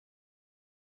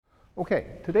Okay,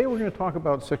 today we're going to talk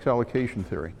about sex allocation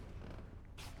theory.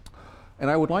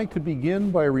 And I would like to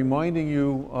begin by reminding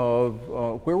you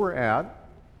of where we're at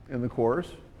in the course.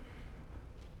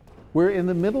 We're in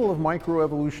the middle of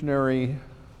evolutionary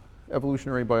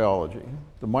biology,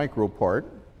 the micro part,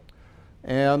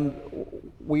 and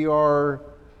we are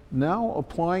now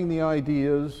applying the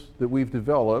ideas that we've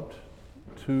developed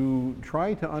to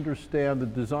try to understand the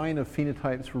design of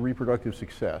phenotypes for reproductive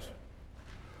success.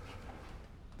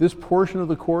 This portion of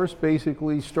the course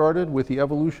basically started with the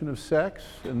evolution of sex,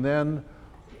 and then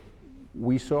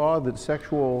we saw that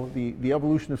the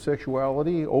evolution of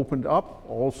sexuality opened up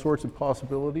all sorts of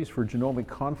possibilities for genomic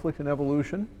conflict and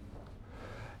evolution.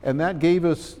 And that gave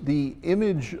us the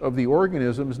image of the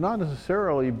organisms not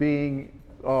necessarily being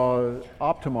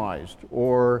optimized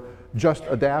or just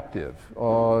adaptive.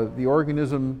 The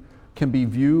organism can be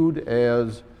viewed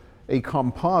as a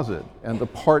composite, and the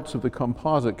parts of the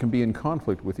composite can be in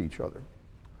conflict with each other.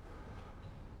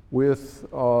 With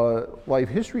life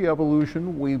history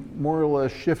evolution, we more or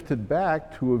less shifted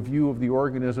back to a view of the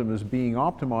organism as being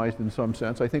optimized in some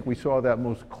sense. I think we saw that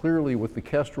most clearly with the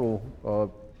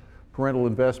kestrel parental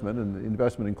investment and the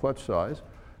investment in clutch size,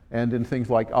 and in things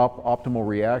like optimal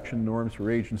reaction norms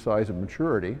for age and size and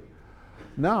maturity.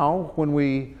 Now, when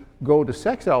we go to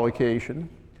sex allocation,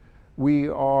 we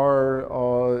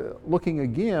are looking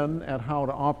again at how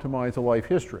to optimize a life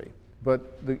history.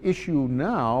 But the issue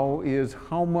now is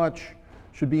how much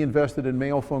should be invested in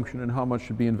male function and how much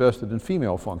should be invested in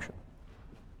female function.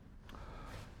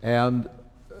 And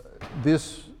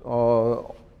this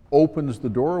opens the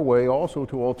doorway also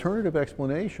to alternative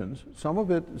explanations. Some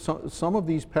of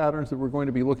these patterns that we're going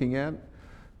to be looking at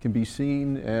can be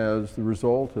seen as the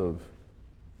result of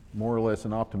more or less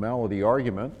an optimality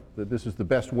argument, that this is the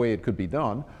best way it could be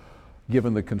done,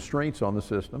 given the constraints on the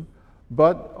system.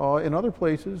 But in other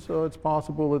places, it's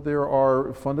possible that there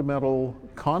are fundamental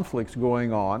conflicts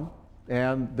going on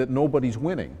and that nobody's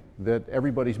winning, that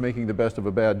everybody's making the best of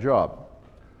a bad job.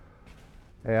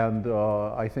 And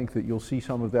I think that you'll see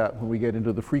some of that when we get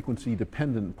into the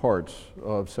frequency-dependent parts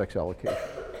of sex allocation.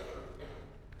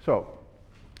 So,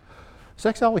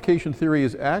 sex allocation theory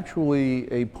is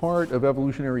actually a part of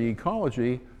evolutionary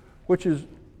ecology which has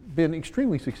been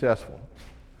extremely successful.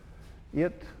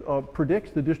 It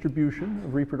predicts the distribution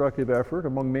of reproductive effort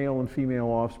among male and female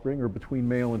offspring or between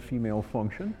male and female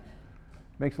function.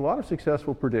 Makes a lot of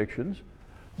successful predictions.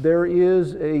 There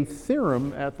is a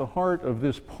theorem at the heart of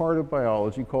this part of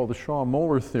biology called the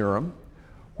Shaw-Moeller theorem,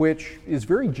 which is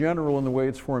very general in the way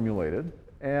it's formulated,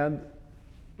 and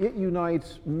it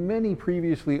unites many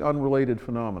previously unrelated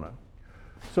phenomena.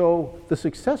 So the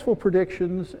successful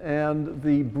predictions and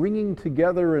the bringing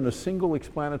together in a single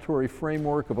explanatory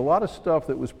framework of a lot of stuff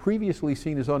that was previously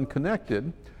seen as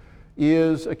unconnected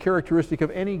is a characteristic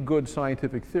of any good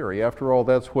scientific theory. After all,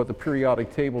 that's what the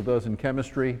periodic table does in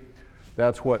chemistry.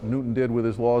 That's what Newton did with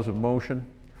his laws of motion.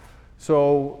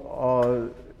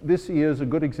 So this is a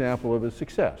good example of a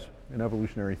success in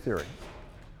evolutionary theory.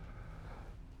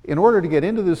 In order to get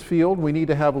into this field, we need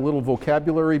to have a little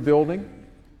vocabulary building,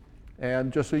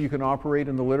 and just so you can operate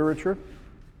in the literature.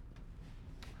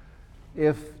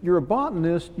 If you're a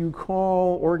botanist, you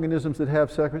call organisms that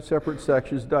have separate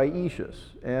sexes dioecious,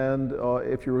 and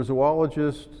if you're a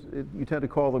zoologist, you tend to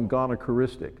call them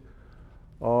gonochoristic.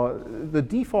 The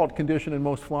default condition in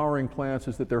most flowering plants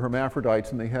is that they're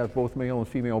hermaphrodites and they have both male and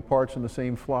female parts in the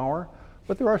same flower,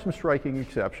 but there are some striking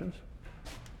exceptions.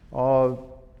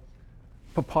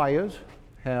 Papayas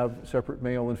have separate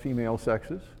male and female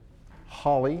sexes.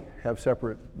 Holly have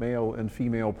separate male and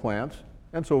female plants,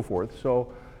 and so forth.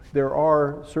 So there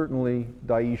are certainly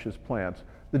dioecious plants.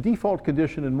 The default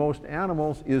condition in most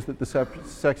animals is that the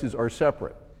sexes are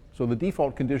separate. So the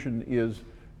default condition is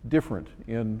different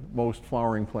in most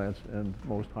flowering plants and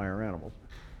most higher animals.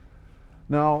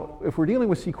 Now, if we're dealing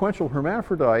with sequential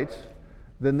hermaphrodites,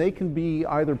 then they can be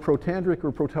either protandric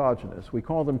or protogynous. We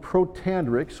call them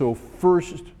protandric, so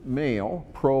first male,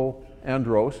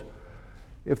 pro-andros,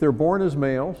 if they're born as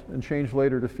males and change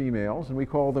later to females, and we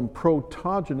call them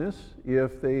protogynous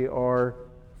if they are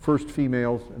first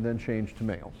females and then change to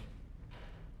males.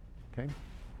 Okay?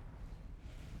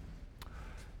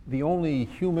 The only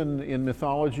human in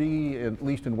mythology, at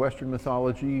least in Western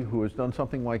mythology, who has done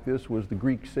something like this was the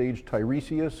Greek sage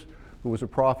Tiresias, who was a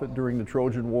prophet during the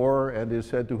Trojan War and is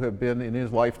said to have been in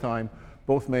his lifetime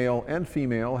both male and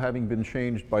female, having been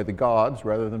changed by the gods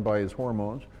rather than by his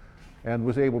hormones, and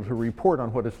was able to report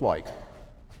on what it's like.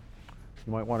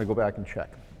 You might want to go back and check.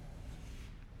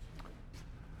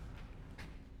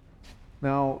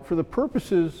 Now, for the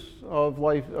purposes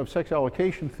of sex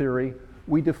allocation theory,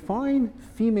 we define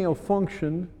female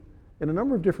function in a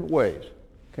number of different ways.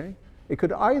 Okay? It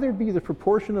could either be the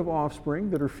proportion of offspring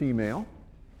that are female.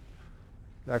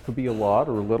 That could be a lot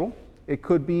or a little. It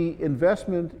could be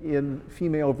investment in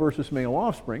female versus male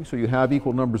offspring, so you have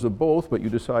equal numbers of both, but you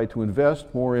decide to invest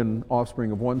more in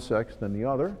offspring of one sex than the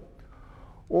other.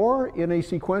 Or in a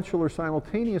sequential or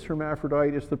simultaneous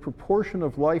hermaphrodite, it's the proportion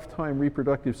of lifetime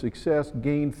reproductive success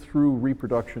gained through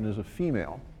reproduction as a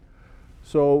female.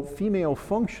 So female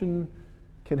function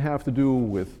can have to do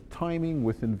with timing,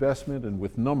 with investment, and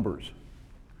with numbers.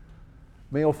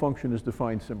 Male function is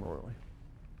defined similarly.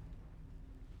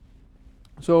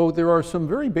 So there are some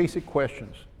very basic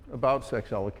questions about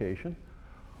sex allocation.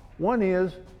 One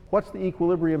is, what's the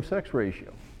equilibrium sex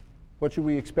ratio? What should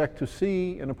we expect to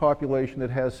see in a population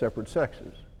that has separate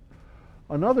sexes?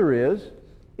 Another is,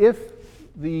 if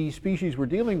the species we're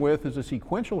dealing with is a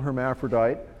sequential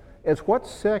hermaphrodite, as what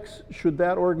sex should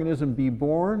that organism be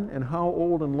born, and how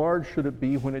old and large should it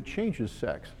be when it changes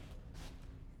sex?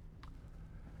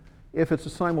 If it's a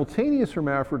simultaneous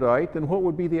hermaphrodite, then what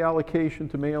would be the allocation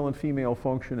to male and female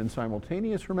function in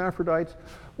simultaneous hermaphrodites?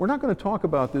 We're not going to talk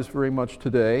about this very much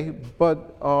today,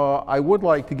 but I would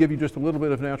like to give you just a little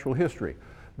bit of natural history.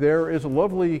 There is a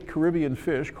lovely Caribbean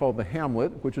fish called the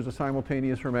hamlet, which is a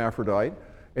simultaneous hermaphrodite,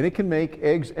 and it can make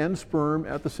eggs and sperm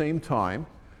at the same time.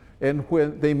 And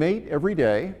when they mate every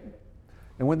day,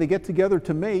 and when they get together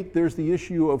to mate, there's the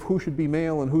issue of who should be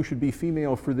male and who should be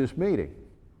female for this mating.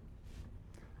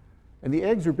 And the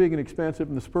eggs are big and expensive,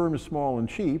 and the sperm is small and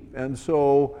cheap, and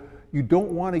so you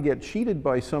don't want to get cheated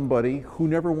by somebody who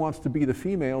never wants to be the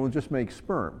female and just make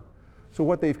sperm. So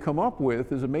what they've come up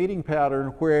with is a mating pattern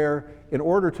where, in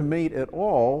order to mate at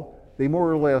all, they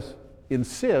more or less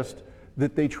insist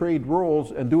that they trade roles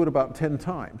and do it about 10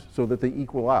 times so that they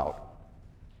equal out.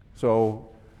 So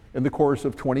in the course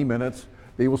of 20 minutes,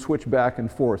 they will switch back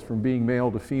and forth from being male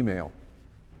to female.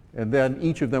 And then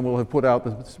each of them will have put out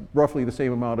roughly the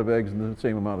same amount of eggs and the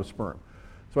same amount of sperm.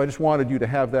 So I just wanted you to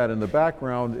have that in the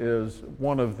background as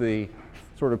one of the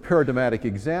sort of paradigmatic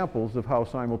examples of how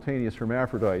simultaneous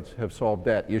hermaphrodites have solved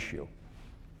that issue.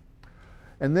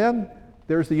 And then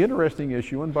there's the interesting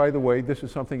issue, and by the way, this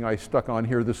is something I stuck on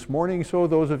here this morning, so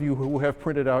those of you who have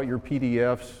printed out your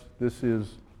PDFs, this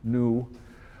is new.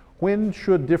 When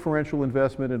should differential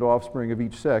investment in offspring of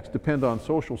each sex depend on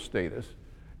social status?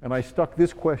 And I stuck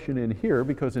this question in here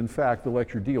because, in fact, the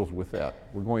lecture deals with that.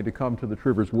 We're going to come to the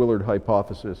Trivers-Willard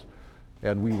hypothesis,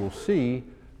 and we will see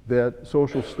that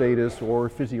social status or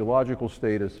physiological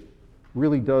status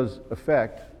really does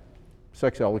affect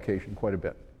sex allocation quite a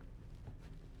bit.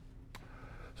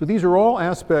 So these are all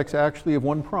aspects, actually, of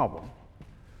one problem.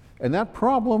 And that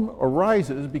problem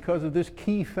arises because of this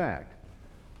key fact.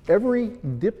 Every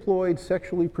diploid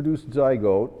sexually produced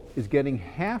zygote is getting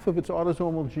half of its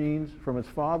autosomal genes from its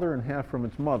father and half from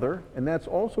its mother, and that's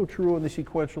also true in the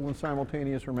sequential and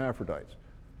simultaneous hermaphrodites.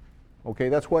 Okay,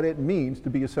 that's what it means to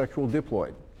be a sexual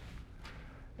diploid.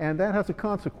 And that has a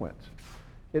consequence.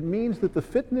 It means that the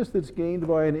fitness that's gained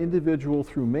by an individual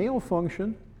through male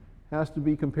function has to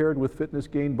be compared with fitness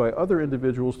gained by other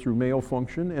individuals through male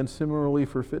function, and similarly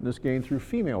for fitness gained through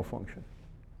female function.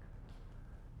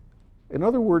 In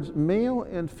other words, male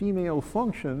and female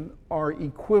function are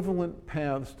equivalent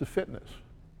paths to fitness.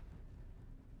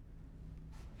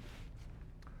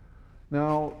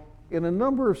 Now, in a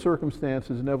number of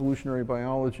circumstances in evolutionary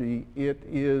biology, it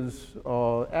is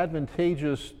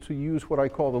advantageous to use what I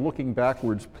call the looking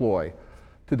backwards ploy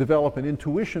to develop an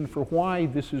intuition for why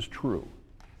this is true.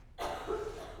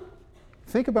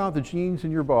 Think about the genes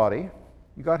in your body.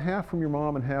 You got half from your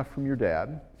mom and half from your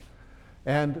dad,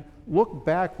 and look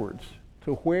backwards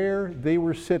to where they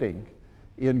were sitting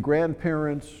in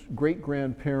grandparents,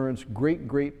 great-grandparents,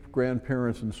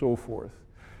 great-great-grandparents, and so forth.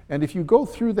 And if you go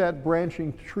through that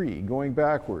branching tree, going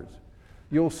backwards,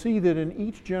 you'll see that in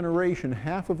each generation,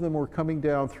 half of them were coming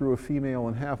down through a female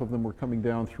and half of them were coming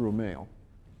down through a male.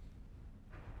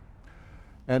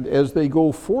 And as they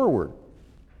go forward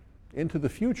into the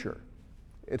future,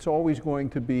 it's always going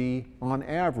to be, on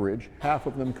average, half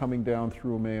of them coming down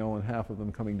through a male and half of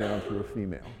them coming down through a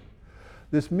female.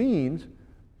 This means,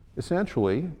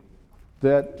 essentially,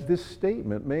 that this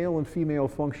statement, male and female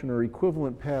function are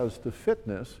equivalent paths to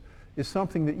fitness, is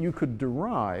something that you could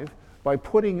derive by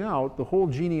putting out the whole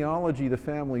genealogy, the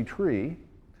family tree,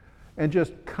 and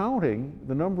just counting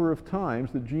the number of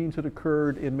times that genes had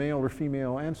occurred in male or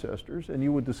female ancestors, and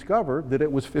you would discover that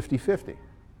it was 50-50.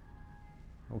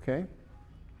 Okay?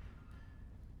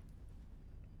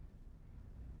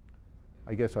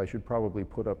 I guess I should probably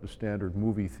put up the standard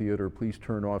movie theater, please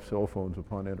turn off cell phones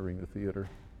upon entering the theater.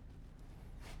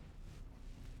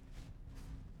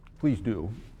 Please do.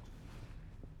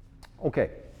 Okay.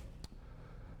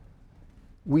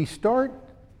 We start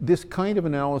this kind of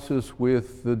analysis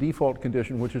with the default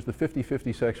condition, which is the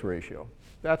 50-50 sex ratio.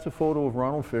 That's a photo of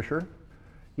Ronald Fisher.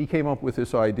 He came up with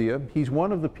this idea. He's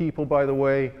one of the people, by the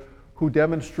way, who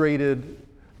demonstrated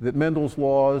that Mendel's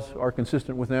laws are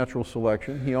consistent with natural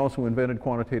selection. He also invented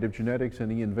quantitative genetics,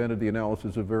 and he invented the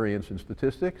analysis of variance in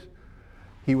statistics.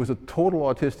 He was a total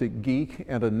autistic geek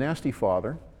and a nasty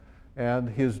father, and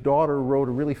his daughter wrote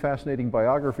a really fascinating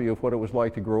biography of what it was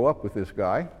like to grow up with this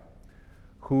guy,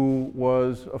 who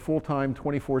was a full-time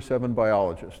 24/7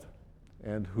 biologist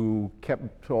and who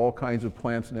kept all kinds of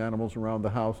plants and animals around the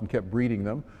house and kept breeding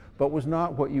them, but was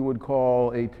not what you would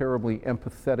call a terribly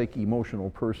empathetic, emotional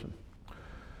person.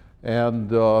 And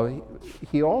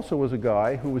he also was a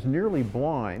guy who was nearly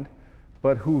blind,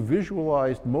 but who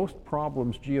visualized most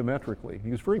problems geometrically.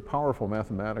 He was very powerful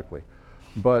mathematically,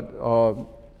 but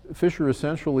Fisher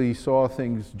essentially saw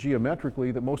things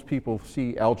geometrically that most people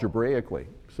see algebraically.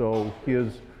 So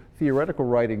his theoretical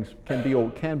writings can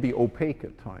be opaque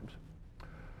at times.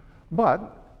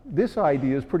 But this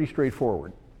idea is pretty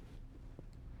straightforward.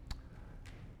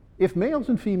 If males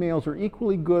and females are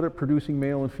equally good at producing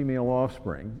male and female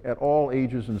offspring at all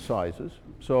ages and sizes,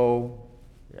 so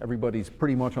everybody's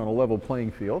pretty much on a level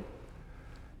playing field,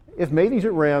 if mating's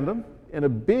at random in a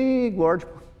big, large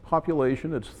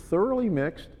population that's thoroughly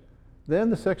mixed, then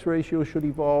the sex ratio should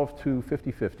evolve to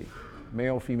 50-50,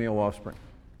 male-female offspring.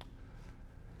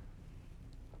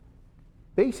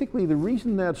 Basically, the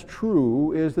reason that's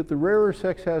true is that the rarer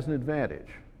sex has an advantage.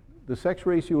 The sex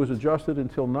ratio is adjusted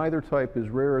until neither type is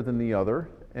rarer than the other,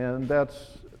 and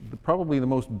that's probably the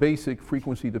most basic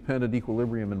frequency-dependent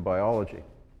equilibrium in biology.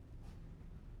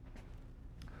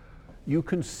 You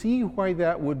can see why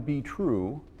that would be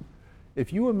true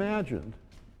if you imagined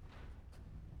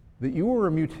that you were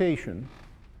a mutation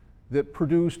that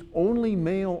produced only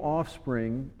male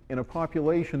offspring in a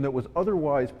population that was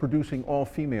otherwise producing all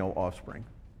female offspring.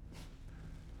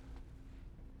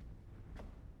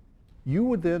 You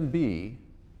would then be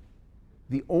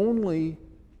the only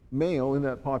male in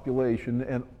that population,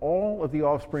 and all of the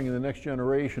offspring in the next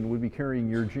generation would be carrying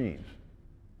your genes.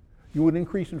 You would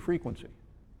increase in frequency.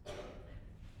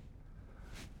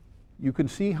 You can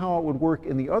see how it would work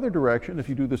in the other direction if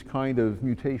you do this kind of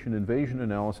mutation invasion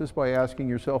analysis by asking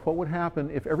yourself what would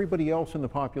happen if everybody else in the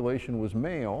population was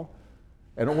male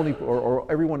and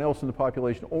or everyone else in the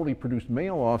population only produced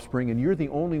male offspring, and you're the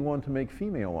only one to make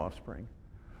female offspring.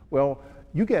 Well,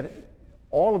 you get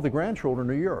all of the grandchildren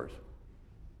are yours.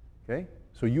 Okay?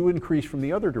 So you increase from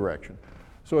the other direction.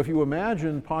 So if you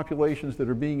imagine populations that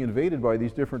are being invaded by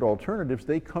these different alternatives,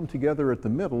 they come together at the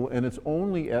middle, and it's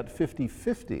only at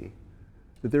 50-50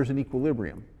 that there's an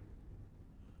equilibrium.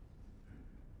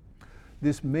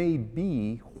 This may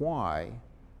be why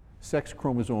sex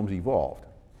chromosomes evolved.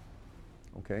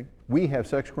 Okay? We have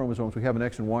sex chromosomes, we have an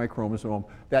X and Y chromosome,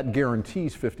 that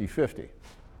guarantees 50-50.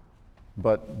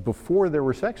 But before there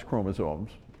were sex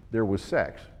chromosomes, there was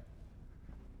sex,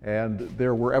 and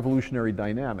there were evolutionary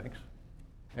dynamics,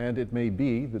 and it may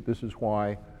be that this is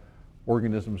why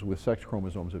organisms with sex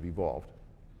chromosomes have evolved.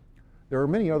 There are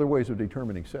many other ways of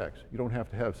determining sex. You don't have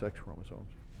to have sex chromosomes.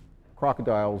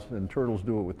 Crocodiles and turtles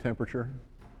do it with temperature.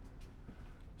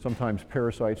 Sometimes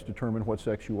parasites determine what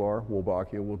sex you are.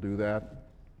 Wolbachia will do that.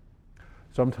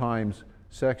 Sometimes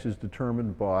sex is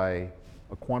determined by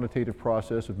a quantitative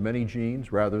process of many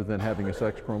genes rather than having a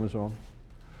sex chromosome.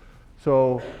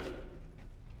 So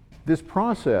this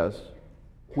process,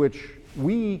 which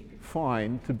we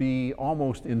find to be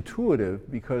almost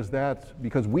intuitive because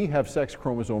we have sex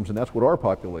chromosomes and that's what our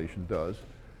population does,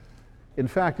 in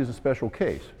fact is a special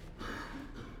case.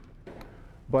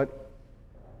 But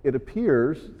it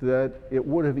appears that it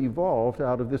would have evolved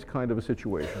out of this kind of a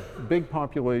situation. Big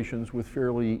populations with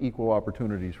fairly equal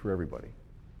opportunities for everybody.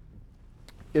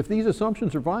 If these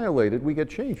assumptions are violated, we get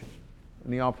changes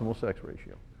in the optimal sex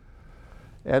ratio.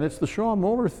 And it's the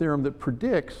Shaw-Moeller theorem that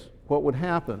predicts what would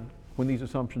happen when these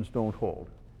assumptions don't hold.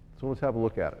 So let's have a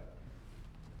look at it.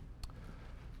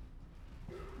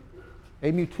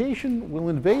 A mutation will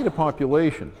invade a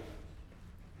population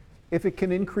if it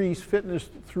can increase fitness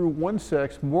through one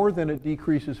sex more than it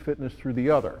decreases fitness through the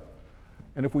other.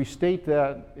 And if we state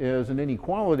that as an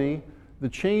inequality, the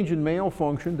change in male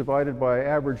function divided by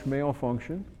average male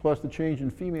function plus the change in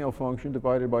female function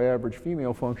divided by average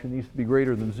female function needs to be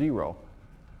greater than 0.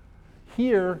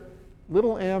 Here,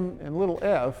 little m and little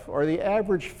f are the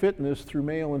average fitness through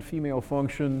male and female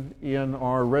function in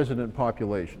our resident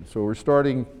population. So we're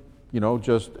starting,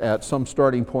 just at some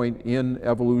starting point in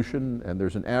evolution, and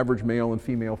there's an average male and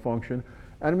female function,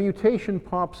 and a mutation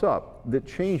pops up that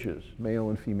changes male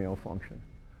and female function.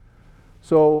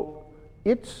 So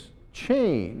its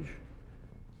change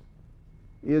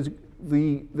is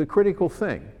the critical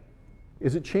thing.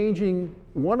 Is it changing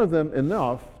one of them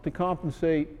enough to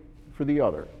compensate for the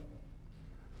other?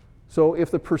 So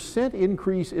if the percent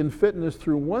increase in fitness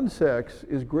through one sex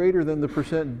is greater than the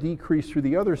percent decrease through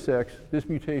the other sex, this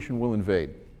mutation will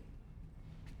invade.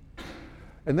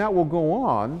 And that will go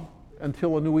on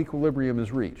until a new equilibrium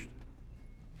is reached.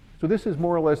 So this is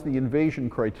more or less the invasion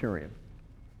criterion.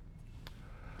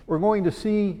 We're going to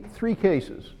see 3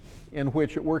 cases in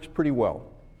which it works pretty well.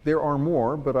 There are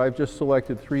more, but I've just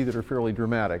selected 3 that are fairly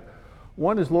dramatic.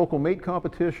 One is local mate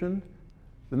competition,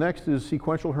 the next is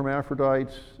sequential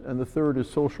hermaphrodites, and the third is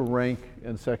social rank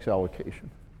and sex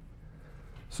allocation.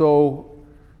 So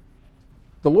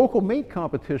the local mate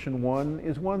competition one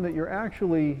is one that you're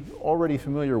actually already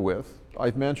familiar with.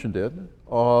 I've mentioned it.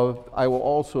 I will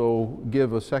also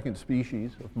give a second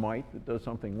species of mite that does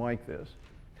something like this.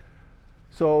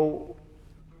 So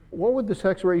what would the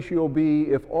sex ratio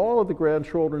be if all of the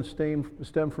grandchildren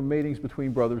stem from matings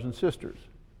between brothers and sisters?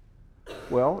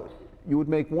 Well, you would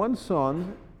make one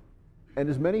son and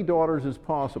as many daughters as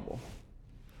possible.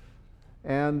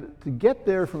 And to get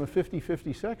there from a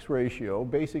 50-50 sex ratio,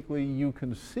 basically you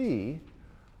can see,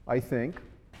 I think,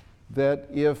 that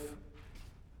if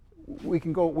we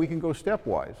can go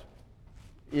stepwise.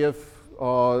 If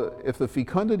the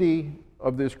fecundity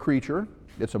of this creature,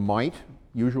 it's a mite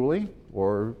usually,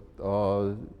 or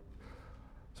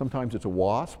sometimes it's a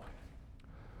wasp,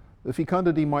 the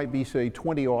fecundity might be, say,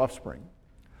 20 offspring.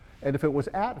 And if it was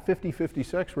at 50-50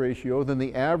 sex ratio, then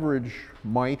the average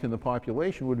mite in the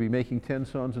population would be making 10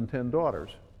 sons and 10 daughters.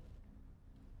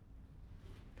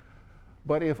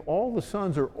 But if all the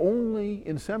sons are only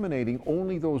inseminating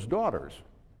only those daughters,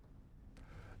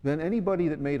 then anybody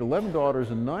that made 11 daughters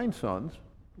and 9 sons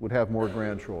would have more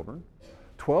grandchildren.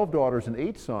 12 daughters and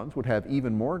 8 sons would have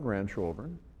even more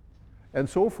grandchildren, and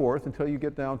so forth until you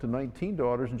get down to 19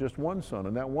 daughters and just 1 son.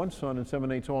 And that 1 son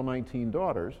inseminates all 19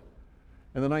 daughters.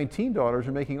 And the 19 daughters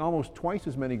are making almost twice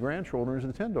as many grandchildren as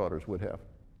the 10 daughters would have.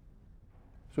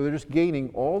 So they're just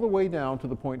gaining all the way down to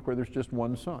the point where there's just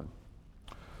 1 son.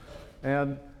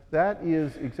 And that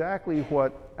is exactly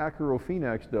what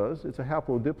Acherophenax does. It's a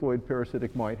haplodiploid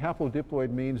parasitic mite.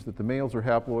 Haplodiploid means that the males are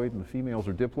haploid and the females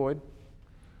are diploid.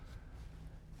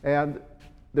 And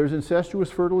there's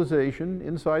incestuous fertilization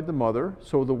inside the mother.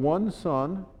 So the 1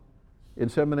 son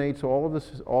inseminates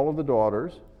all of the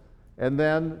daughters, and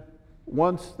then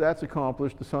once that's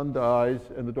accomplished, the son dies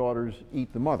and the daughters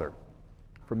eat the mother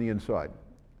from the inside.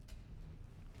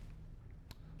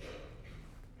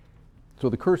 So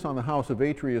the curse on the house of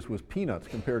Atreus was peanuts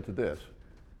compared to this.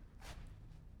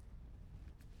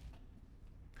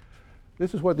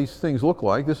 This is what these things look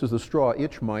like. This is the straw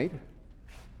itch mite.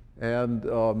 And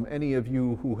any of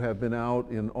you who have been out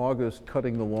in August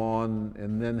cutting the lawn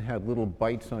and then had little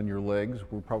bites on your legs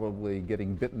were probably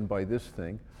getting bitten by this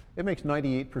thing. It makes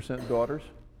 98% daughters,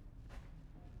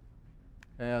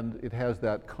 and it has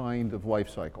that kind of life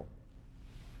cycle.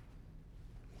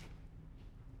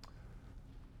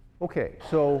 Okay,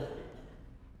 so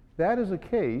that is a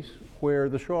case where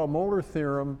the Shaw-Moeller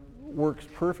theorem works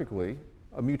perfectly.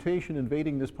 A mutation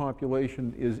invading this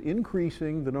population is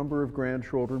increasing the number of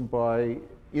grandchildren by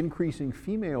increasing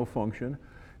female function,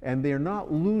 and they're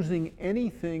not losing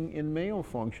anything in male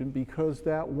function because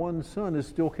that 1 son is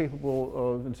still capable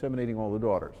of inseminating all the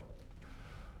daughters.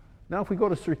 Now if we go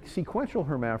to sequential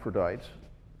hermaphrodites,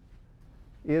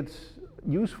 it's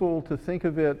useful to think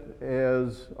of it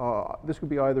as, this could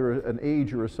be either an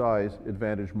age or a size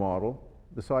advantage model.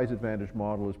 The size advantage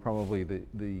model is probably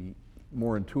the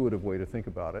more intuitive way to think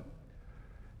about it.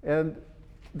 And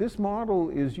this model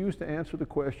is used to answer the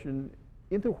question,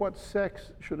 into what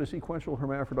sex should a sequential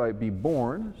hermaphrodite be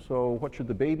born? So what should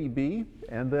the baby be?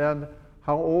 And then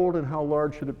how old and how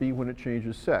large should it be when it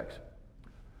changes sex?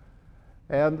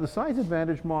 And the size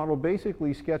advantage model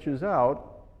basically sketches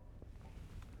out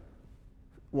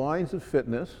lines of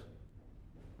fitness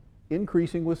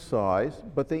increasing with size,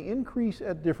 but they increase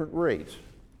at different rates.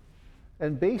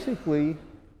 And basically,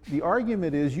 the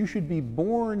argument is you should be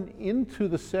born into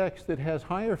the sex that has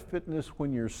higher fitness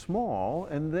when you're small,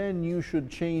 and then you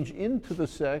should change into the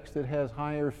sex that has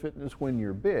higher fitness when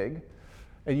you're big,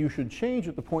 and you should change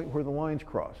at the point where the lines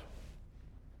cross.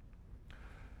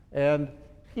 And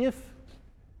if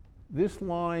this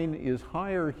line is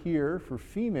higher here for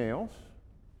females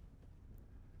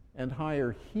and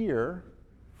higher here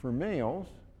for males,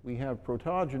 we have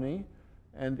protogeny.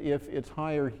 And if it's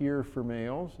higher here for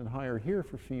males and higher here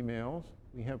for females,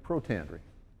 we have protandry.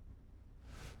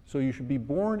 So you should be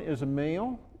born as a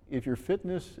male if your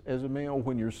fitness as a male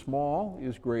when you're small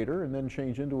is greater and then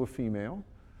change into a female.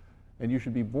 And you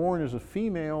should be born as a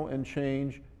female and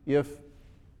change if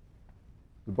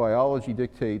the biology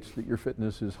dictates that your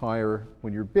fitness is higher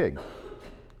when you're big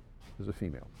as a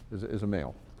female, as a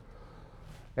male.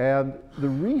 And the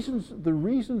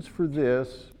reasons for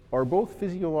this are both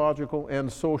physiological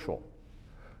and social.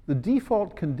 The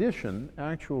default condition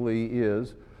actually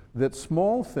is that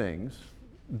small things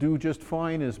do just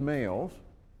fine as males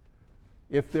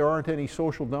if there aren't any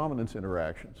social dominance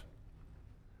interactions.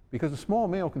 Because a small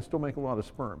male can still make a lot of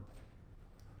sperm.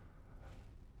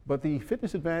 But the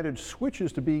fitness advantage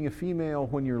switches to being a female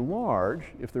when you're large,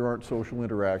 if there aren't social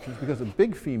interactions, because a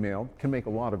big female can make a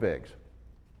lot of eggs.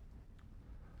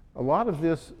 A lot of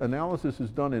this analysis is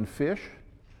done in fish,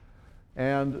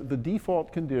 and the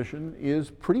default condition is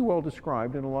pretty well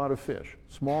described in a lot of fish.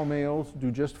 Small males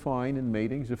do just fine in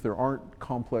matings if there aren't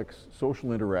complex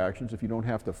social interactions, if you don't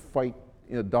have to fight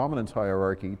in a dominance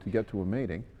hierarchy to get to a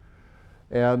mating.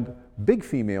 And big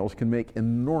females can make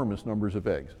enormous numbers of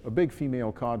eggs. A big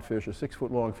female codfish, a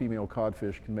 6-foot-long female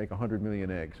codfish, can make 100 million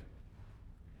eggs.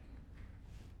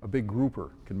 A big grouper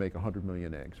can make 100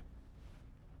 million eggs.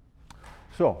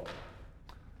 So,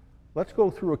 let's go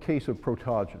through a case of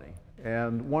protogeny.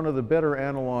 And one of the better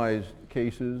analyzed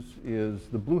cases is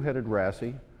the blue-headed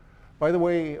wrasse. By the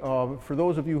way, for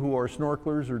those of you who are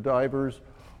snorkelers or divers,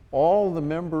 all the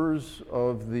members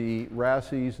of the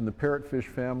wrasses and the parrotfish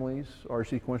families are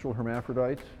sequential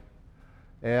hermaphrodites.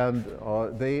 And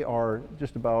they are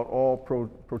just about all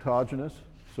protogynous,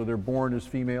 so they're born as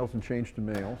females and change to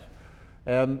males.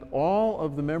 And all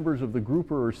of the members of the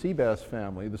grouper or sea bass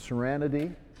family, the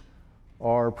Serranidae,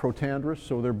 are protandrous,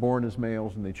 so they're born as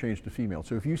males and they change to females.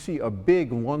 So if you see a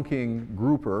big lunking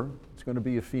grouper, it's going to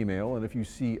be a female, and if you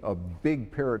see a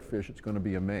big parrotfish, it's going to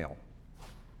be a male.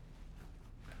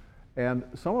 And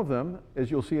some of them, as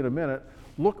you'll see in a minute,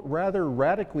 look rather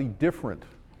radically different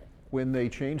when they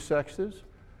change sexes.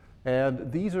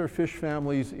 And these are fish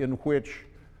families in which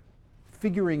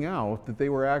figuring out that they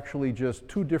were actually just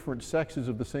two different sexes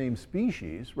of the same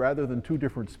species rather than two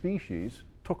different species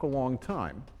took a long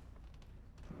time.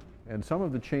 And some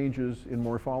of the changes in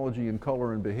morphology and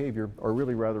color and behavior are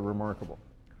really rather remarkable.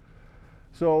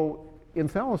 So in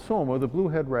Thalassoma, the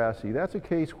blue-head wrasse, that's a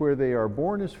case where they are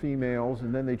born as females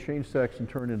and then they change sex and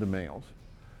turn into males.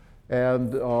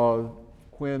 And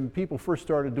when people first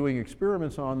started doing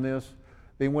experiments on this,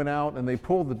 they went out and they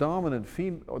pulled the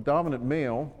dominant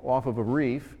male off of a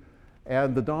reef,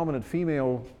 and the dominant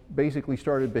female basically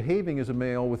started behaving as a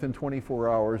male within 24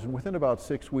 hours, and within about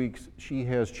 6 weeks, she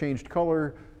has changed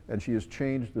color, and she has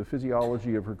changed the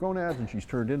physiology of her gonads, and she's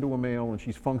turned into a male, and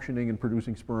she's functioning and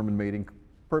producing sperm and mating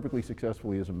perfectly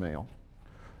successfully as a male.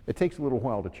 It takes a little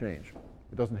while to change.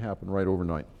 It doesn't happen right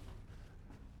overnight.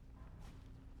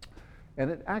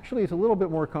 And it actually is a little bit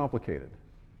more complicated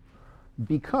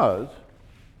because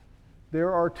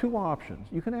there are two options.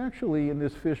 You can actually, in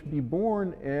this fish, be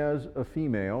born as a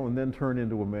female and then turn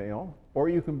into a male, or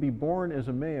you can be born as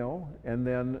a male and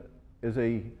then as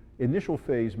a initial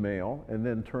phase male and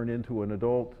then turn into an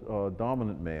adult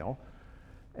dominant male.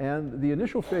 And the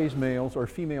initial phase males are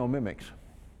female mimics.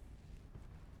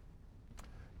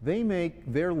 They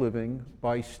make their living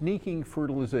by sneaking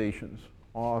fertilizations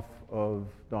off of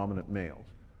dominant males.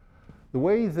 The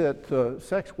way that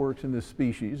sex works in this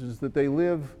species is that they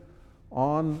live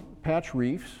on patch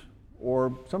reefs,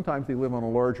 or sometimes they live on a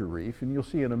larger reef, and you'll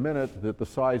see in a minute that the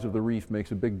size of the reef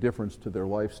makes a big difference to their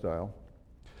lifestyle.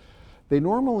 They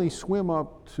normally swim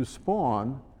up to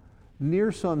spawn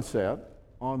near sunset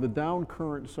on the down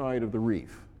current side of the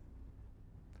reef.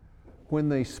 When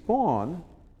they spawn,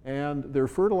 and their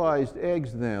fertilized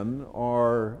eggs then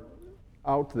are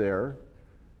out there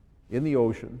in the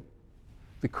ocean,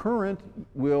 the current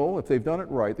will, if they've done it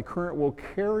right, the current will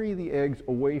carry the eggs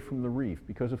away from the reef,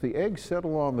 because if the eggs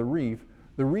settle on the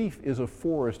reef is a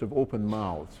forest of open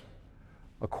mouths.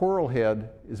 A coral head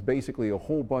is basically a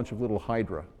whole bunch of little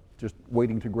hydra just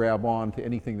waiting to grab on to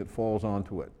anything that falls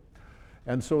onto it.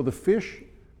 And so the fish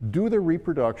do their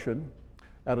reproduction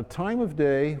at a time of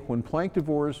day when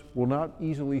planktivores will not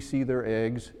easily see their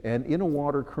eggs and in a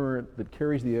water current that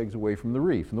carries the eggs away from the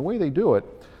reef. And the way they do it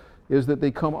is that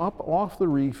they come up off the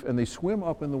reef and they swim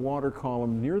up in the water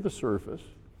column near the surface,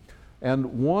 and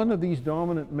one of these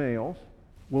dominant males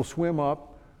will swim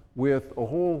up with a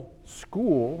whole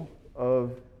school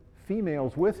of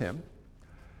females with him,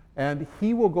 and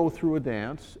he will go through a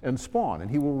dance and spawn,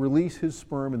 and he will release his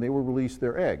sperm and they will release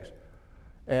their eggs.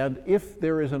 And if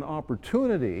there is an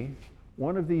opportunity,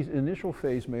 one of these initial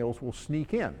phase males will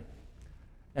sneak in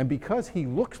And because he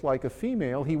looks like a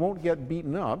female, he won't get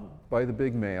beaten up by the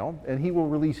big male, and he will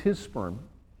release his sperm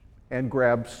and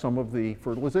grab some of the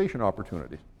fertilization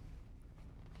opportunities.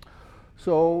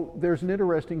 So there's an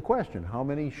interesting question. How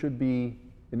many should be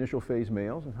initial phase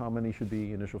males and how many should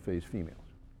be initial phase females?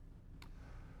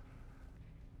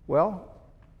 Well,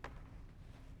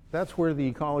 that's where the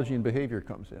ecology and behavior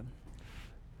comes in.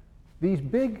 These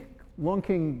big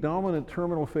lunking dominant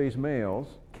terminal phase males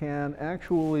can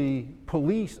actually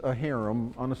police a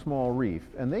harem on a small reef,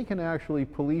 and they can actually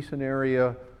police an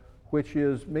area which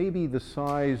is maybe the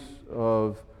size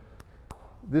of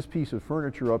this piece of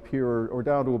furniture up here, or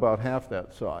down to about half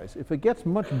that size. If it gets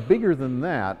much bigger than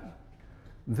that,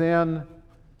 then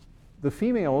the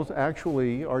females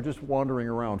actually are just wandering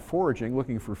around foraging,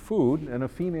 looking for food, and a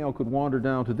female could wander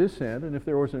down to this end, and if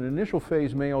there was an initial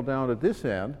phase male down at this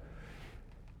end,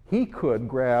 he could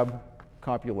grab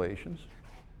copulations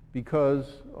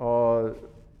because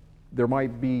there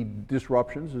might be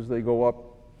disruptions as they go up,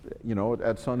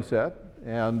 at sunset,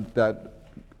 and that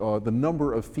the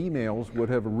number of females would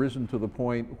have risen to the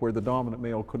point where the dominant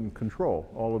male couldn't control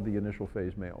all of the initial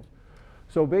phase males.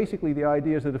 So basically the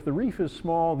idea is that if the reef is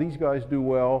small, these guys do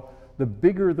well. The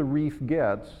bigger the reef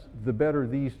gets, the better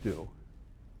these do.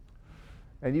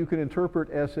 And you can interpret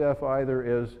SF either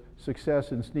as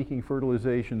success in sneaking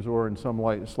fertilizations or in some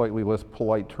slightly less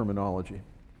polite terminology.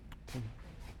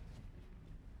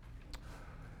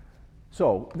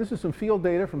 So this is some field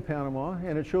data from Panama,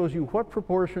 and it shows you what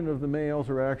proportion of the males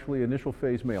are actually initial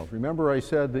phase males. Remember I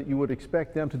said that you would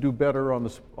expect them to do better on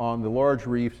the large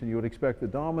reefs, and you would expect the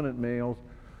dominant males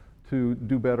to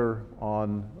do better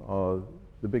on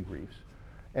the big reefs.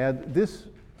 And this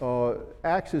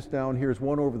axis down here is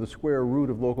 1 over the square root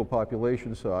of local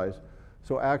population size.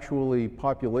 So actually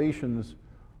populations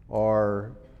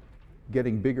are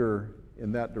getting bigger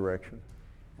in that direction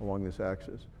along this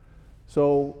axis.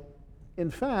 So in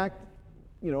fact,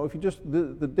 if you just,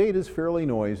 the data is fairly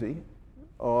noisy.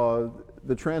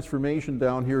 The transformation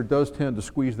down here does tend to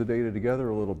squeeze the data together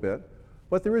a little bit,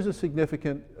 but there is a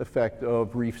significant effect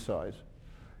of reef size.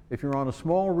 If you're on a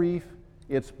small reef,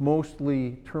 it's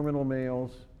mostly terminal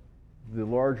males. The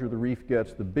larger the reef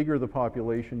gets, the bigger the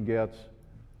population gets,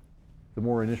 the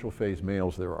more initial phase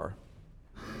males there are.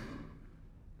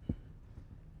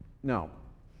 Now,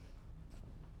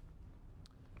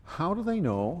 how do they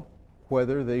know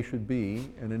whether they should be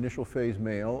an initial phase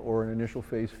male or an initial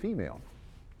phase female?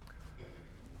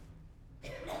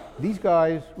 These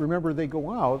guys, remember, they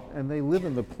go out and they live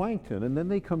in the plankton, and then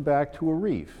they come back to a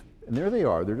reef. And there they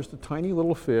are. They're just a tiny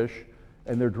little fish,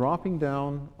 and they're dropping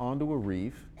down onto a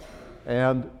reef.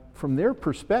 And from their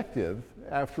perspective,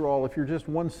 after all, if you're just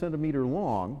 1 centimeter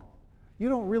long, you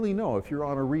don't really know if you're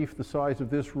on a reef the size of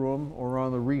this room or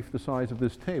on a reef the size of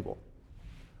this table.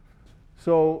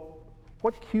 So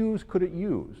what cues could it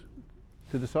use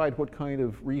to decide what kind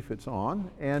of reef it's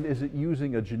on? And is it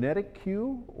using a genetic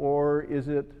cue or is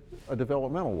it a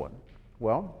developmental one?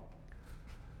 Well,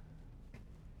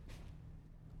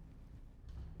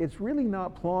 it's really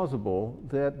not plausible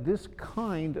that this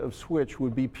kind of switch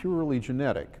would be purely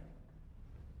genetic.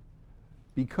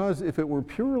 Because if it were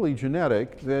purely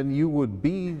genetic, then you would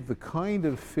be the kind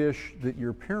of fish that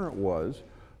your parent was,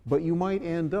 but you might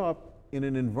end up in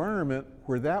an environment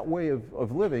where that way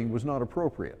of living was not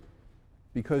appropriate.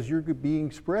 Because you're being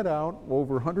spread out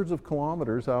over hundreds of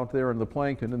kilometers out there in the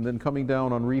plankton and then coming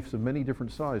down on reefs of many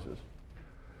different sizes.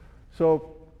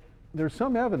 So there's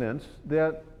some evidence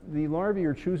that the larvae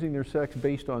are choosing their sex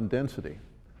based on density.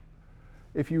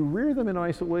 If you rear them in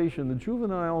isolation, the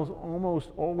juveniles almost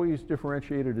always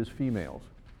differentiated as females.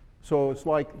 So it's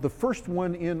like the first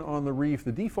one in on the reef,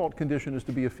 the default condition is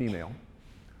to be a female.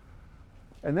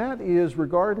 And that is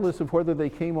regardless of whether they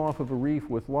came off of a reef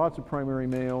with lots of primary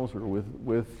males or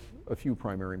with a few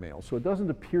primary males. So it doesn't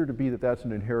appear to be that that's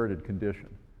an inherited condition.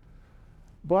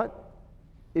 But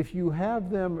if you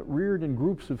have them reared in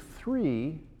groups of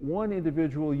 3, one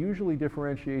individual usually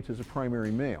differentiates as a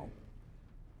primary male.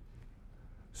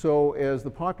 So as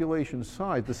the population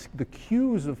size, the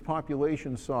cues of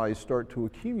population size start to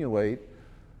accumulate,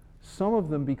 some of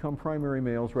them become primary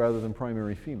males rather than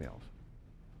primary females.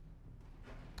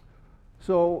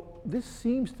 So this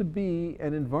seems to be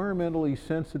an environmentally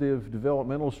sensitive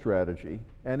developmental strategy,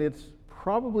 and it's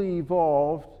probably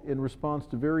evolved in response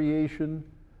to variation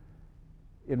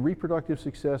in reproductive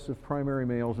success of primary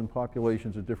males in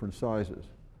populations of different sizes.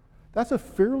 That's a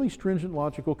fairly stringent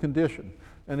logical condition.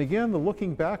 And again, the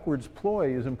looking backwards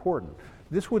ploy is important.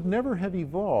 This would never have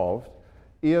evolved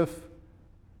if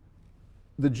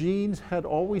the genes had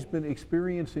always been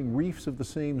experiencing reefs of the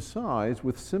same size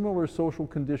with similar social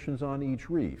conditions on each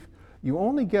reef. You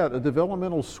only get a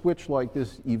developmental switch like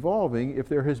this evolving if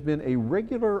there has been a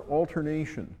regular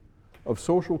alternation of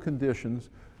social conditions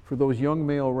for those young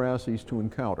male wrasse to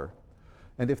encounter.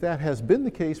 And if that has been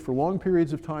the case for long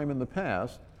periods of time in the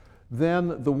past,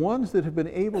 then the ones that have been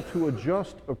able to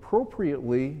adjust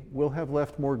appropriately will have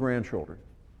left more grandchildren.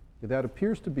 That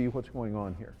appears to be what's going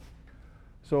on here.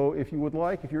 So if you would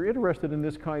like, if you're interested in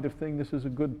this kind of thing, this is a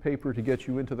good paper to get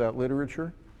you into that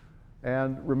literature.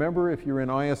 And remember, if you're in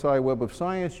ISI Web of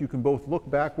Science, you can both look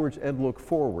backwards and look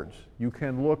forwards. You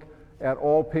can look at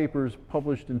all papers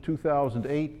published in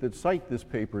 2008 that cite this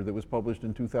paper that was published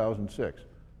in 2006,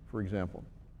 for example.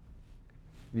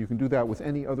 You can do that with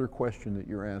any other question that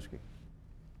you're asking.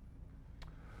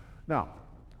 Now,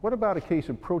 what about a case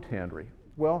of protandry?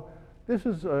 Well, this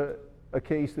is a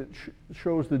case that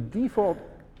shows the default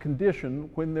condition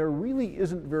when there really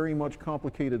isn't very much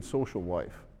complicated social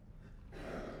life.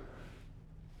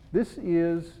 This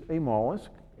is a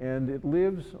mollusk, and it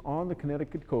lives on the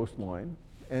Connecticut coastline.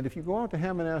 And if you go out to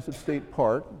Hammonasset State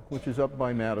Park, which is up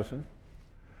by Madison,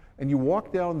 and you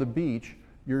walk down the beach,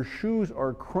 your shoes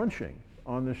are crunching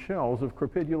on the shells of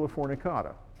Crepidula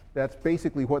fornicata. That's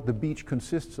basically what the beach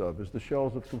consists of, is the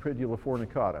shells of Crepidula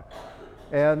fornicata.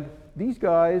 And these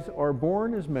guys are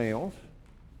born as males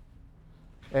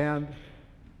and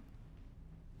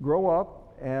grow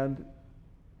up and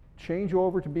change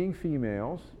over to being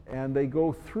females, and they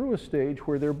go through a stage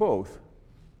where they're both.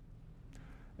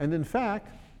 And in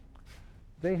fact,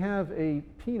 they have a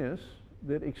penis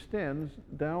that extends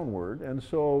downward, and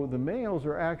so the males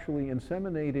are actually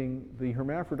inseminating the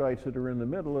hermaphrodites that are in the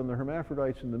middle, and the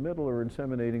hermaphrodites in the middle are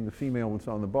inseminating the female that's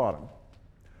on the bottom.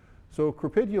 So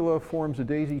Crepidula forms a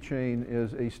daisy chain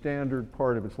as a standard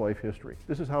part of its life history.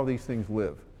 This is how these things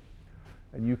live.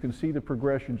 And you can see the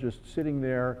progression just sitting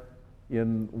there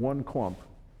in one clump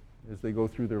as they go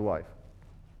through their life.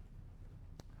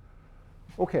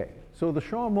 Okay, so the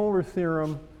Shaw-Moeller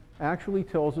theorem actually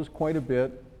tells us quite a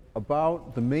bit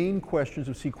about the main questions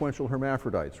of sequential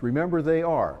hermaphrodites. Remember, they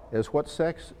are, as what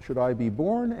sex should I be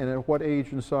born, and at what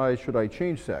age and size should I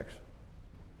change sex?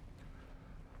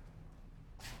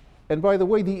 And by the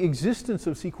way, the existence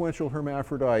of sequential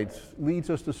hermaphrodites leads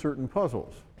us to certain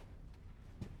puzzles.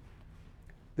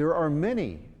 There are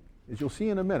many, as you'll see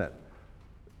in a minute,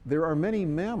 there are many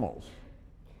mammals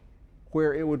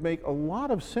where it would make a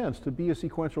lot of sense to be a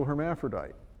sequential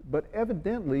hermaphrodite. But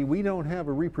evidently, we don't have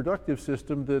a reproductive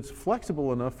system that's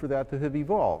flexible enough for that to have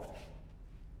evolved.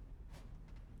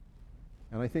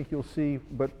 And I think you'll see,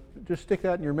 but just stick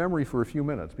that in your memory for a few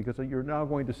minutes, because you're now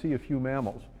going to see a few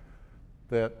mammals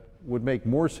that would make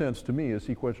more sense to me as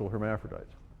sequential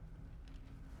hermaphrodites.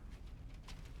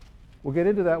 We'll get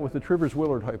into that with the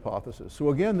Trivers-Willard hypothesis. So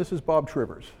again, this is Bob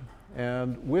Trivers.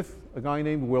 And with a guy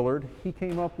named Willard, he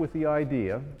came up with the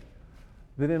idea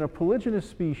that in a polygynous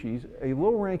species, a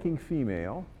low-ranking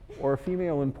female, or a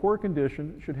female in poor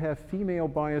condition, should have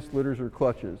female-biased litters or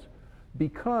clutches,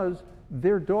 because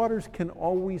their daughters can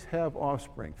always have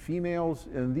offspring. Females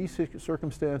in these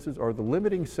circumstances are the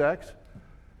limiting sex.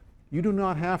 You do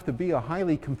not have to be a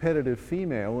highly competitive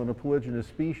female in a polygynous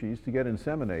species to get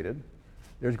inseminated.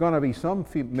 There's going to be some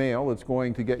male that's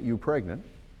going to get you pregnant.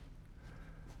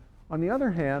 On the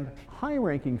other hand,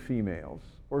 high-ranking females,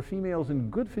 or females in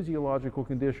good physiological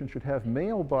condition, should have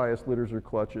male-biased litters or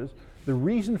clutches. The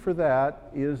reason for that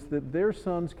is that their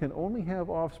sons can only have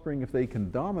offspring if they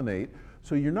can dominate,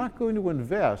 so you're not going to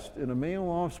invest in a male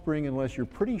offspring unless you're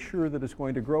pretty sure that it's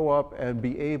going to grow up and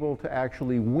be able to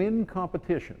actually win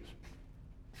competitions.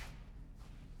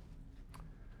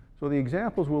 So the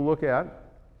examples we'll look at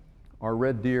are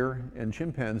red deer and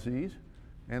chimpanzees,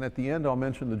 and at the end I'll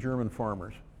mention the German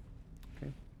farmers.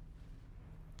 Okay.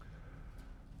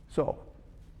 So,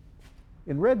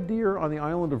 in red deer on the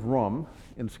island of Rum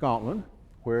in Scotland,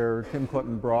 where Tim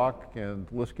Clutton-Brock and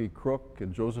Liske Crook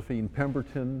and Josephine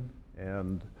Pemberton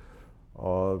and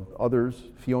others,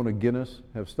 Fiona Guinness,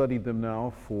 have studied them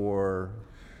now for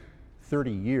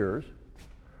 30 years.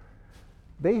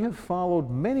 They have followed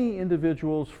many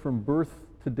individuals from birth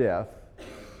to death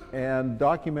and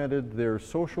documented their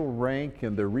social rank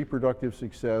and their reproductive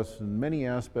success in many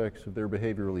aspects of their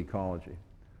behavioral ecology.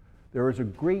 There is a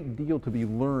great deal to be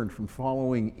learned from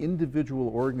following individual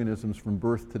organisms from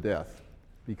birth to death,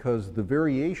 because the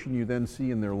variation you then see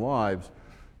in their lives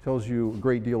tells you a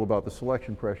great deal about the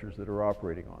selection pressures that are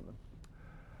operating on them.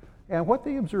 And what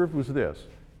they observed was this.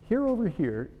 Here over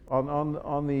here,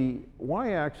 on the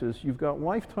y-axis, you've got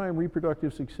lifetime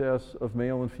reproductive success of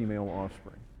male and female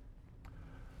offspring.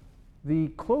 The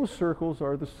closed circles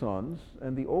are the sons,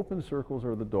 and the open circles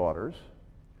are the daughters.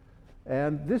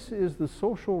 And this is the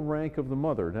social rank of the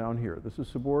mother down here. This is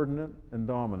subordinate and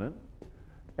dominant.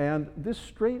 And this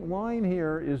straight line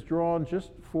here is drawn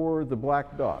just for the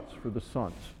black dots, for the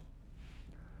sons.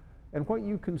 And what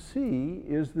you can see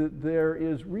is that there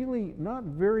is really not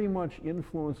very much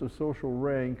influence of social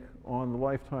rank on the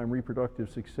lifetime reproductive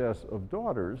success of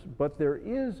daughters, but there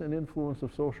is an influence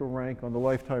of social rank on the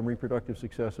lifetime reproductive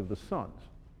success of the sons.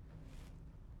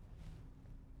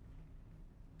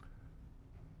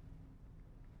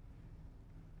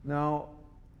 Now,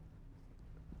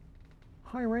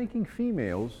 high-ranking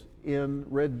females in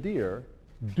red deer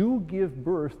do give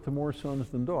birth to more sons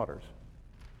than daughters.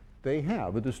 They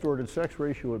have a distorted sex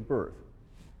ratio at birth.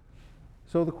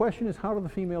 So the question is, how do the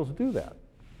females do that?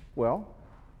 Well,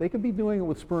 they could be doing it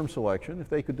with sperm selection if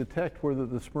they could detect whether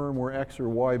the sperm were X or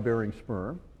Y bearing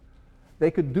sperm. They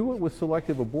could do it with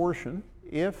selective abortion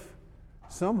if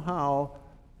somehow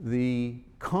the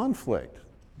conflict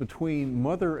between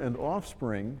mother and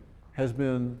offspring has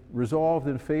been resolved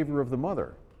in favor of the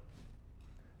mother.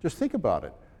 Just think about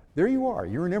it. There you are.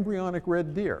 You're an embryonic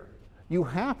red deer. You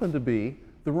happen to be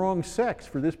the wrong sex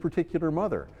for this particular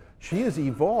mother. She has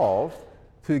evolved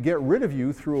to get rid of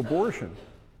you through abortion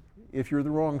if you're the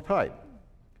wrong type.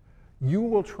 You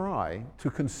will try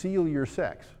to conceal your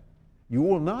sex. You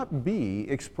will not be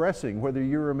expressing whether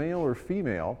you're a male or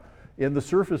female in the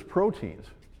surface proteins.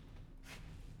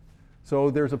 So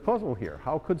there's a puzzle here.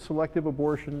 How could selective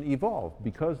abortion evolve?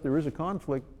 Because there is a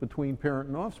conflict between parent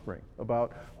and offspring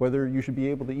about whether you should be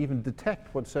able to even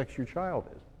detect what sex your child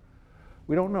is.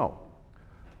 We don't know.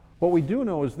 What we do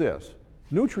know is this.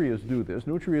 Nutrias do this.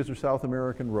 Nutrias are South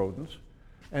American rodents.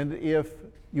 And if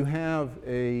you have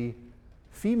a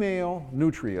female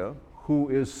nutria who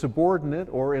is subordinate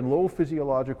or in low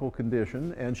physiological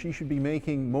condition, and she should be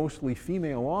making mostly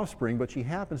female offspring, but she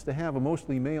happens to have a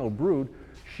mostly male brood,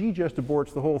 she just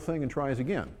aborts the whole thing and tries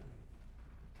again.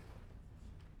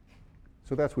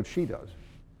 So that's what she does.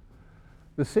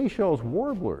 The Seychelles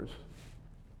warblers,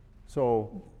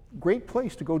 so great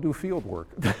place to go do field work.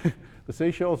 The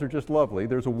Seychelles are just lovely.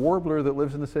 There's a warbler that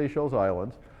lives in the Seychelles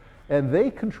Islands, and they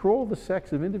control the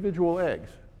sex of individual eggs.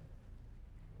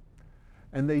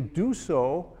 And they do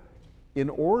so in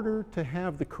order to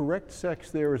have the correct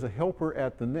sex there as a helper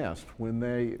at the nest. When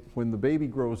the baby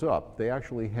grows up, they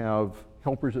actually have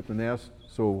helpers at the nest,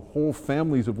 so whole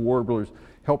families of warblers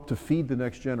help to feed the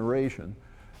next generation.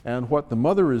 And what the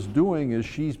mother is doing is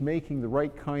she's making the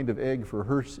right kind of egg for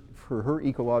her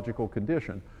ecological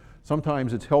condition.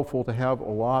 Sometimes it's helpful to have a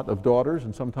lot of daughters,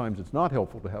 and sometimes it's not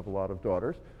helpful to have a lot of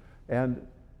daughters. And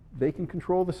they can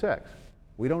control the sex.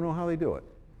 We don't know how they do it.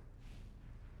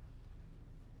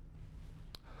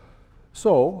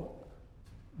 So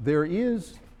there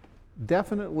is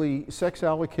definitely sex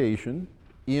allocation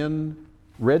in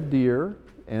red deer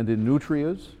and in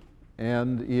nutrias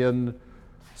and in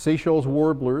Seychelles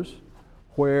warblers,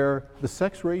 where the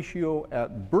sex ratio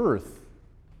at birth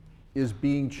is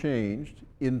being changed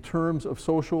in terms of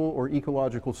social or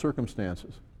ecological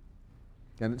circumstances.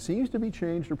 And it seems to be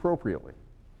changed appropriately.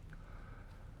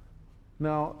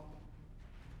 Now,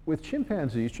 with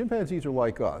chimpanzees are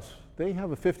like us. They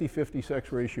have a 50-50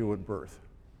 sex ratio at birth.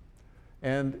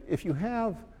 And if you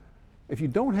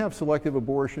don't have selective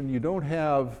abortion, you don't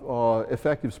have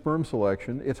effective sperm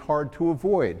selection, it's hard to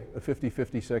avoid a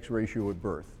 50-50 sex ratio at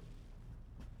birth.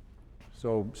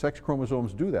 So sex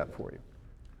chromosomes do that for you.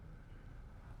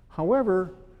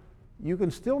 However, you can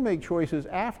still make choices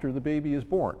after the baby is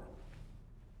born.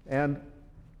 And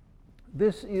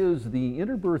this is the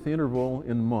interbirth interval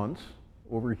in months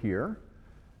over here.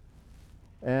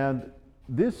 And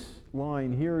this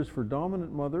line here is for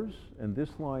dominant mothers, and this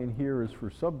line here is for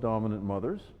subdominant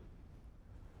mothers.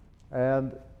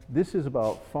 And this is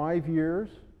about 5 years,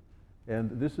 and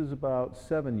this is about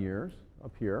 7 years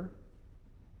up here.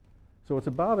 So it's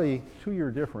about a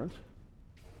 2-year difference.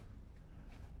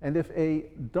 And if a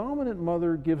dominant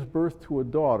mother gives birth to a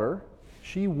daughter,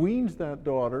 she weans that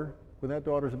daughter when that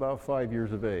daughter's about 5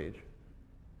 years of age.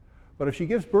 But if she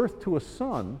gives birth to a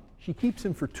son, she keeps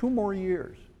him for 2 more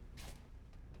years.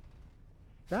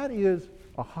 That is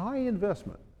a high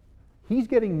investment. He's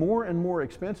getting more and more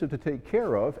expensive to take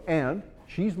care of, and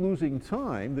she's losing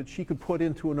time that she could put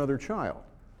into another child.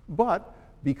 But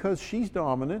because she's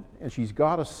dominant and she's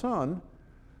got a son,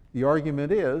 the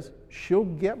argument is she'll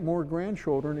get more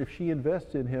grandchildren if she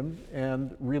invests in him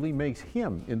and really makes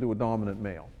him into a dominant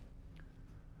male.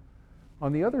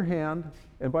 On the other hand,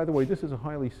 and by the way, this is a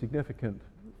highly significant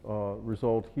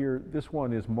result here. This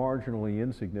one is marginally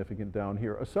insignificant down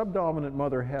here. A subdominant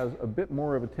mother has a bit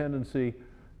more of a tendency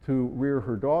to rear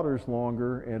her daughters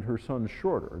longer and her sons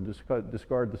shorter, and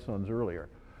discard the sons earlier.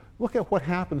 look at what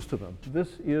happens to them.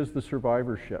 This is the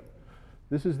survivorship.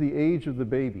 This is the age of the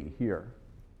baby here.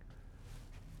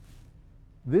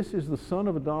 This is the son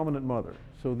of a dominant mother.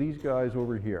 So these guys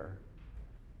over here,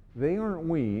 they aren't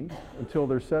weaned until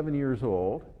they're 7 years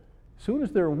old. As soon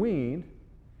as they're weaned,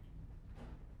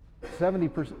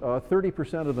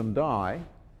 30% of them die,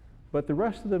 but the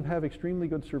rest of them have extremely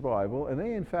good survival, and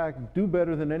they in fact do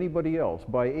better than anybody else.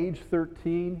 By age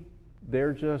 13,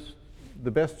 they're just the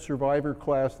best survivor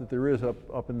class that there is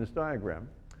up in this diagram.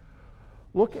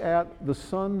 Look at the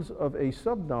sons of a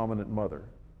subdominant mother.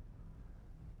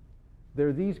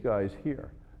 They're these guys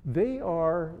here. They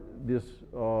are this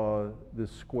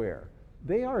square.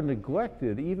 They are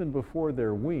neglected even before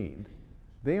they're weaned.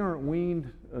 They aren't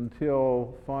weaned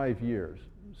until 5 years.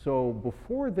 So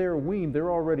before they're weaned, they're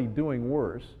already doing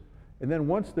worse. And then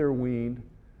once they're weaned,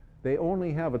 they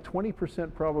only have a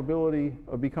 20% probability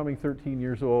of becoming 13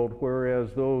 years old,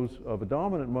 whereas those of a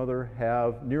dominant mother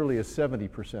have nearly a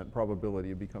 70% probability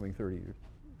of becoming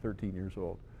 13 years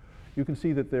old. You can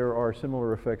see that there are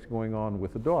similar effects going on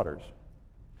with the daughters.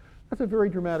 That's a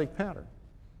very dramatic pattern.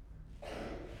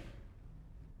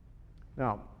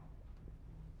 Now,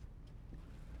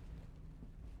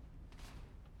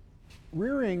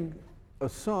 rearing a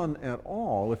son at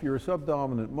all, if you're a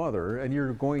subdominant mother and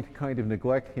you're going to kind of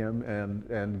neglect him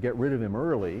and get rid of him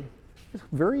early, it's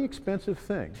a very expensive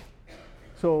thing.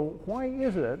 So why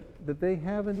is it that they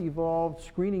haven't evolved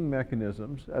screening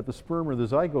mechanisms at the sperm or the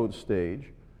zygote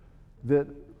stage that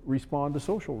respond to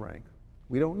social rank?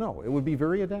 We don't know. It would be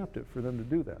very adaptive for them to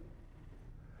do that.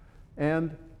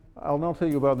 And I'll now tell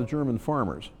you about the German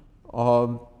farmers.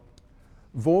 Klaus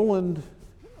Voland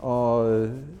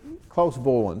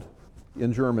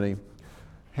in Germany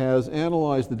has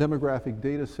analyzed the demographic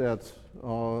data sets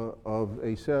of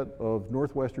a set of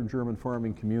northwestern German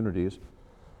farming communities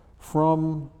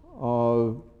from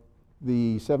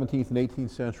the 17th and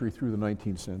 18th century through the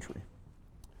 19th century.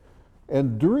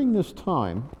 And during this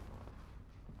time,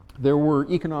 there were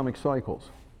economic cycles.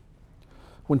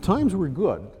 When times were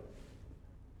good,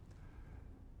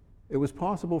 it was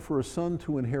possible for a son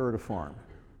to inherit a farm.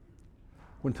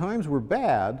 When times were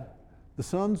bad, the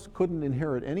sons couldn't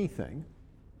inherit anything,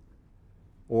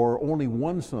 or only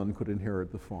one son could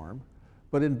inherit the farm.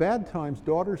 But in bad times,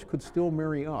 daughters could still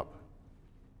marry up.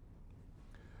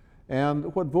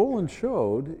 And what Voland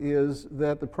showed is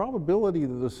that the probability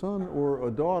that a son or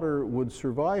a daughter would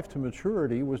survive to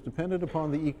maturity was dependent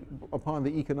upon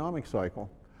the economic cycle,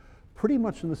 pretty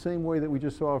much in the same way that we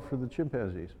just saw for the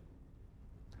chimpanzees.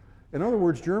 In other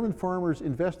words, German farmers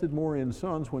invested more in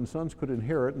sons when sons could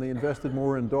inherit, and they invested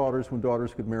more in daughters when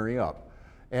daughters could marry up.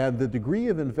 And the degree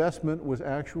of investment was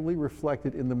actually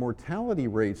reflected in the mortality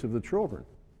rates of the children.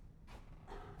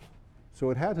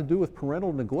 So it had to do with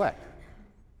parental neglect.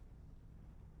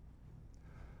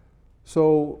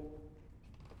 So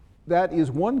that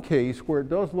is one case where it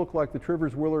does look like the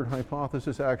Trivers-Willard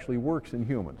hypothesis actually works in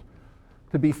humans.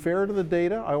 To be fair to the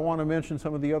data, I want to mention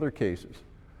some of the other cases.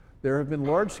 There have been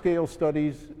large-scale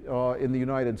studies in the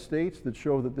United States that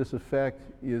show that this effect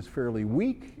is fairly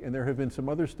weak, and there have been some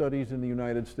other studies in the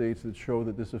United States that show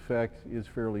that this effect is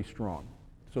fairly strong.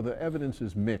 So the evidence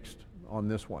is mixed on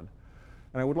this one.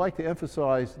 And I would like to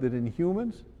emphasize that in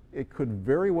humans, it could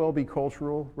very well be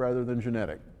cultural rather than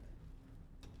genetic.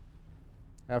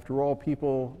 After all,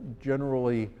 people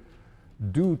generally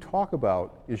do talk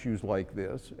about issues like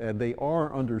this, and they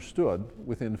are understood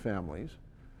within families.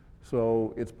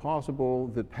 So it's possible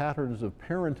that patterns of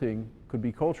parenting could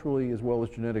be culturally as well as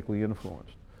genetically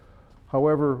influenced.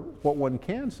 However, what one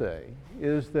can say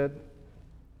is that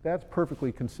that's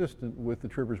perfectly consistent with the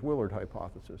Trivers-Willard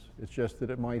hypothesis. It's just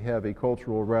that it might have a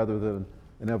cultural rather than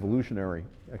an evolutionary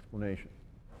explanation.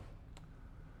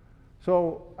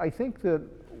 So I think that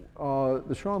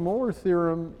the Shaw-Moeller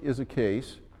theorem is a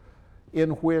case in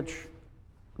which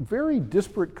very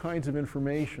disparate kinds of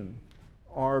information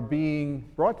are being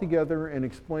brought together and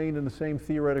explained in the same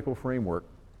theoretical framework.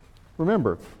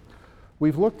 Remember,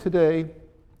 we've looked today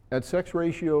at sex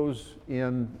ratios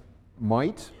in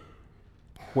mites,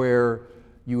 where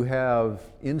you have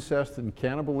incest and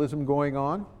cannibalism going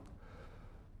on.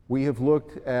 We have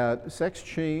looked at sex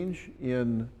change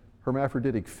in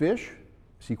hermaphroditic fish,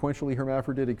 sequentially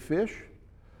hermaphroditic fish,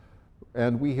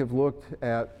 and we have looked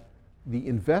at the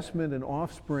investment in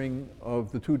offspring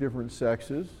of the two different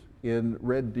sexes in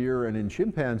red deer and in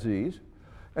chimpanzees,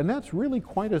 and that's really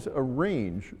quite a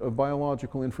range of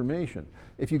biological information.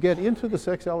 If you get into the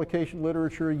sex allocation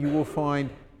literature, you will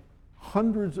find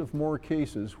hundreds of more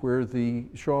cases where the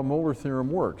Shaw-Moeller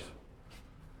theorem works.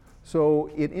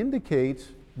 So it indicates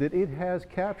that it has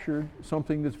captured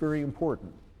something that's very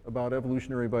important. about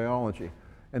evolutionary biology.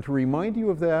 And to remind you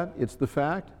of that, it's the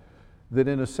fact that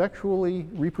in a sexually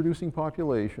reproducing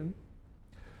population,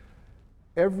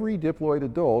 every diploid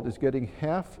adult is getting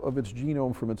half of its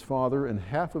genome from its father and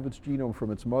half of its genome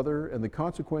from its mother, and the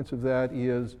consequence of that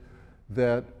is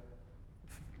that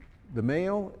the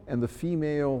male and the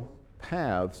female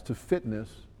paths to fitness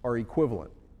are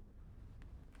equivalent.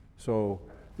 So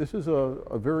this is a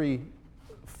very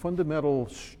fundamental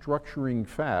structuring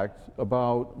fact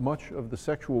about much of the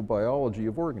sexual biology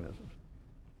of organisms.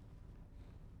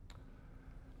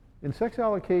 In sex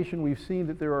allocation, we've seen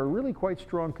that there are really quite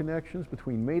strong connections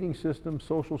between mating systems,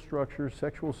 social structure,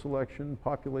 sexual selection,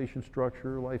 population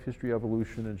structure, life history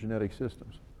evolution, and genetic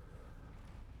systems.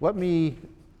 Let me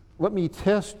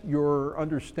test your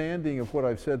understanding of what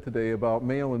I've said today about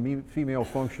male and female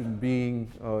function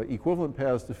being equivalent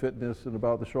paths to fitness and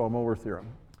about the Shaw-Muller theorem.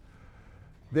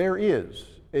 There is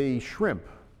a shrimp,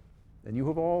 and you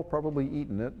have all probably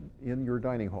eaten it in your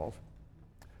dining halls,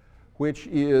 which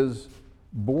is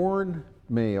born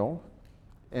male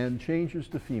and changes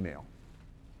to female.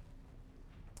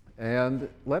 And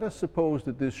let us suppose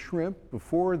that this shrimp,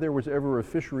 before there was ever a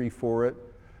fishery for it,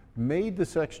 made the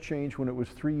sex change when it was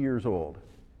 3 years old.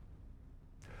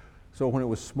 So when it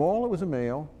was small, it was a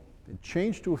male. It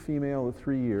changed to a female at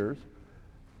 3 years,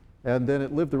 and then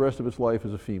it lived the rest of its life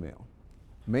as a female.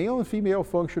 Male and female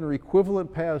function are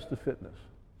equivalent paths to fitness.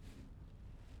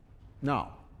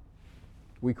 Now,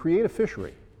 we create a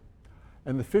fishery,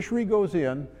 and the fishery goes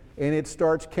in, and it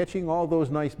starts catching all those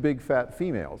nice big fat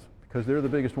females, because they're the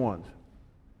biggest ones.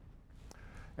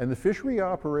 And the fishery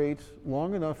operates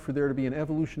long enough for there to be an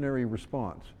evolutionary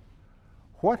response.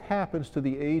 What happens to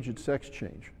the age at sex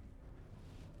change?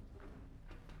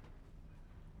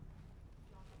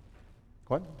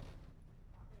 What?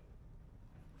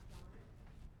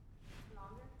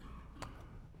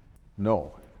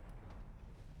 No.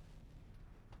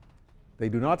 They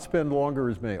do not spend longer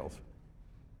as males.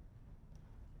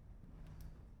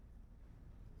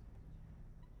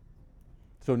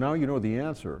 So now you know the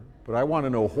answer, but I want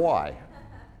to know why.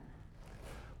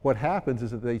 What happens is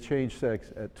that they change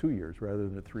sex at 2 years rather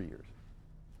than at 3 years.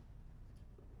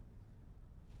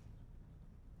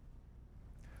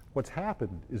 What's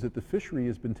happened is that the fishery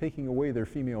has been taking away their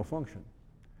female function.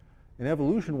 And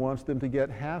evolution wants them to get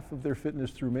half of their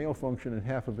fitness through male function and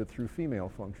half of it through female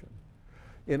function.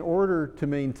 In order to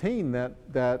maintain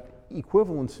that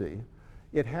equivalency,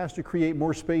 it has to create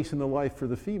more space in the life for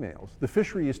the females. The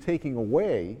fishery is taking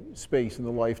away space in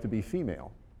the life to be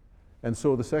female. And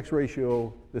so the sex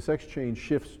ratio, the sex change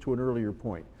shifts to an earlier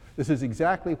point. This is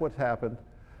exactly what's happened.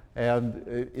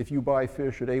 And if you buy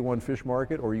fish at A1 Fish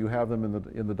Market or you have them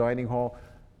in the dining hall,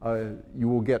 you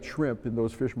will get shrimp in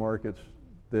those fish markets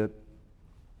that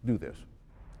do this.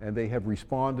 And they have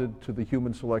responded to the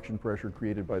human selection pressure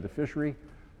created by the fishery,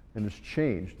 and it's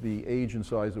changed the age and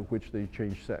size at which they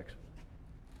change sex.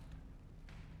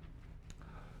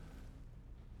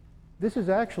 This is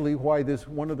actually why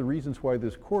one of the reasons why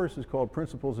this course is called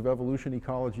Principles of Evolution,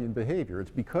 Ecology, and Behavior. It's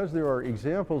because there are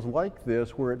examples like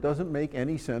this where it doesn't make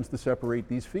any sense to separate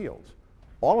these fields.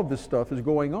 All of this stuff is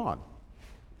going on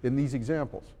in these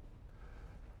examples.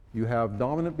 You have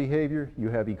dominant behavior, you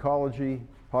have ecology,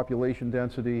 population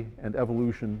density, and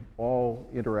evolution all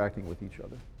interacting with each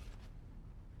other.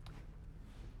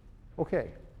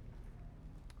 Okay,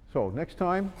 so next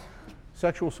time,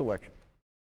 sexual selection.